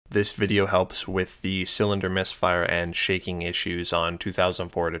This video helps with the cylinder misfire and shaking issues on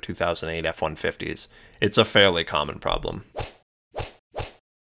 2004 to 2008 F-150s. It's a fairly common problem.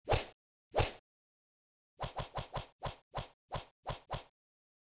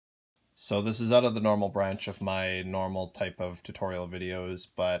 So this is out of the normal branch of my normal type of tutorial videos,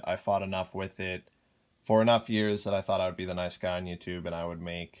 but I fought enough with it for enough years that I thought I would be the nice guy on YouTube and I would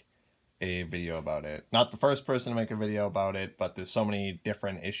make a video about it. Not the first person to make a video about it, but there's so many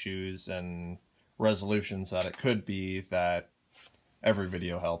different issues and resolutions that it could be that every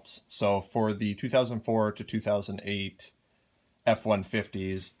video helps. So for the 2004 to 2008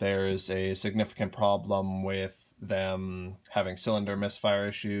 F-150s, there's a significant problem with them having cylinder misfire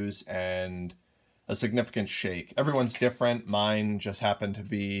issues and a significant shake. Everyone's different. Mine just happened to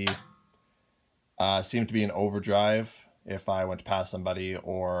be, seemed to be in overdrive if I went to pass somebody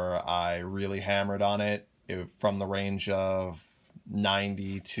or I really hammered on it, from the range of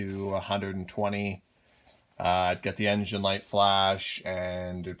 90 to 120. I'd get the engine light flash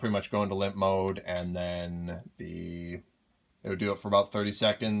and it'd pretty much go into limp mode, and then it would do it for about 30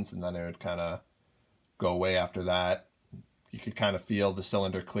 seconds and then it would kind of go away after that. You could kind of feel the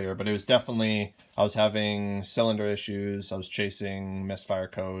cylinder clear, but it was definitely, I was having cylinder issues. I was chasing misfire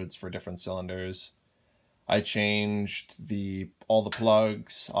codes for different cylinders. I changed all the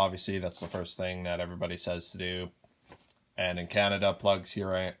plugs. Obviously, that's the first thing that everybody says to do. And in Canada, plugs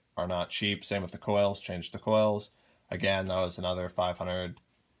here are not cheap. Same with the coils. Changed the coils. Again, that was another $500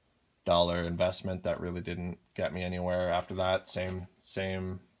 investment that really didn't get me anywhere after that. Same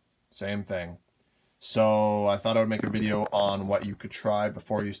thing. So I thought I would make a video on what you could try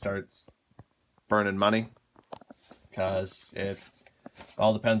before you start burning money, because it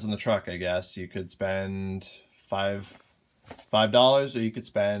all depends on the truck, I guess. You could spend $5 or you could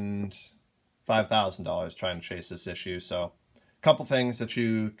spend $5,000 trying to chase this issue. So a couple things that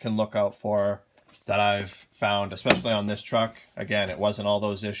you can look out for that I've found, especially on this truck. Again, it wasn't all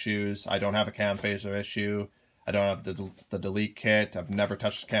those issues. I don't have a cam phaser issue. I don't have the delete kit. I've never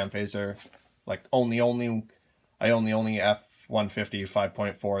touched a cam phaser. Like I only F-150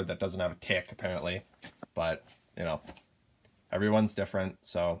 5.4 that doesn't have a tick apparently. But, you know, everyone's different,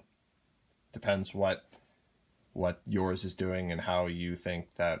 so depends what yours is doing and how you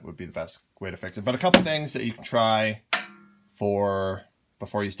think that would be the best way to fix it. But a couple things that you can try before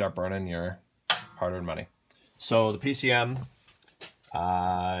you start burning your hard-earned money. So the PCM,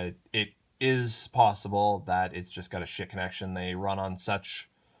 it is possible that it's just got a shit connection. They run on such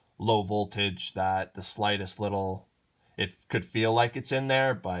low voltage that the slightest little, it could feel like it's in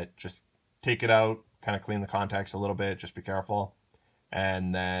there, but just take it out, kind of clean the contacts a little bit, just be careful,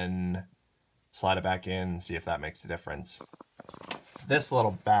 and then slide it back in and see if that makes a difference. This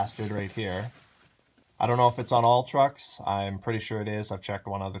little bastard right here, I don't know if it's on all trucks. I'm pretty sure it is. I've checked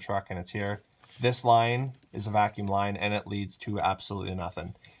one other truck and it's here. This line is a vacuum line and it leads to absolutely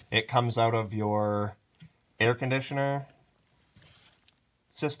nothing. It comes out of your air conditioner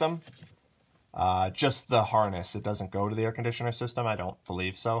system, just the harness. It doesn't go to the air conditioner system. I don't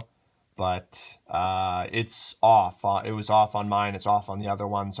believe so. But it's off. It was off on mine. It's off on the other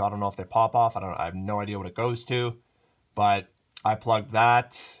one. So I don't know if they pop off. I have no idea what it goes to. But I plugged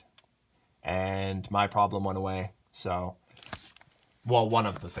that, and my problem went away. So, well, one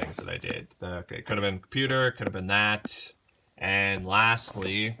of the things that I did. It could have been computer. It could have been that. And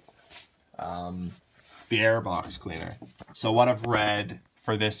lastly, the airbox cleaner. So what I've read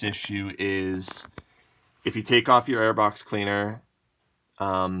for this issue is if you take off your airbox cleaner,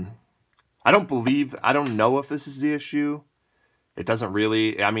 I don't know if this is the issue. It doesn't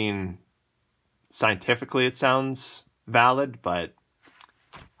really, I mean, scientifically it sounds valid, but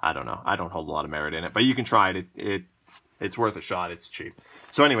I don't know. I don't hold a lot of merit in it, but you can try it. It's worth a shot. It's cheap.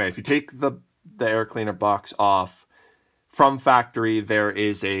 So anyway, if you take the air cleaner box off, from factory, there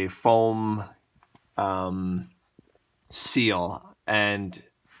is a foam seal, and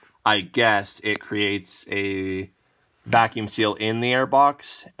I guess it creates a vacuum seal in the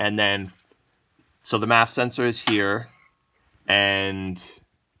airbox, and then so the MAF sensor is here, and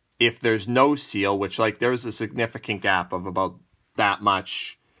if there's no seal, which like there's a significant gap of about that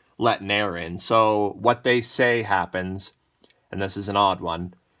much letting air in. So what they say happens, and this is an odd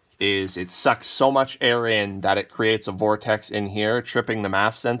one, is it sucks so much air in that it creates a vortex in here, tripping the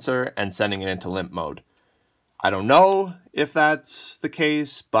MAF sensor and sending it into limp mode. I don't know if that's the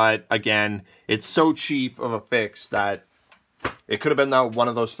case, but again, it's so cheap of a fix that it could have been one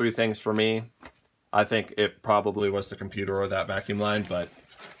of those three things for me. I think it probably was the computer or that vacuum line, but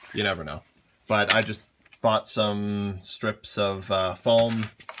you never know. But I just bought some strips of foam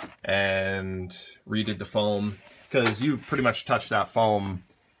and redid the foam, because you pretty much touch that foam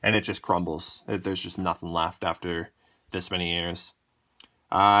and it just crumbles. There's just nothing left after this many years.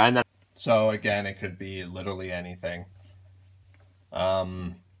 And then, so again, it could be literally anything.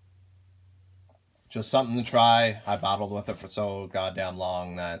 Just something to try. I battled with it for so goddamn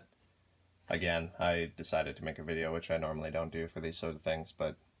long that, again, I decided to make a video, which I normally don't do for these sort of things,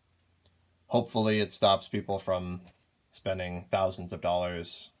 but hopefully it stops people from spending thousands of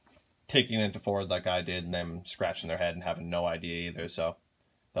dollars taking it to Ford like I did and then scratching their head and having no idea either. So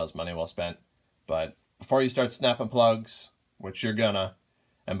that was money well spent. But before you start snapping plugs, which you're gonna,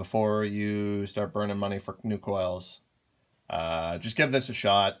 and before you start burning money for new coils, just give this a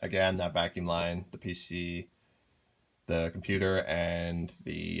shot. Again, that vacuum line, the PC, the computer, and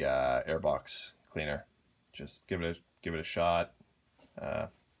the airbox cleaner. Just give it a shot.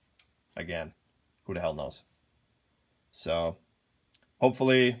 Again, who the hell knows? So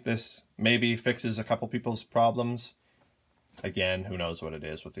hopefully this maybe fixes a couple people's problems. Again, who knows what it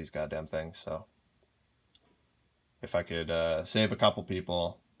is with these goddamn things. So if I could save a couple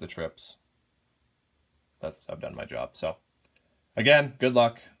people the trips, I've done my job. So again, good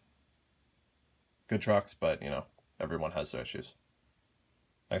luck. Good trucks, but you know, everyone has their issues.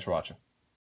 Thanks for watching.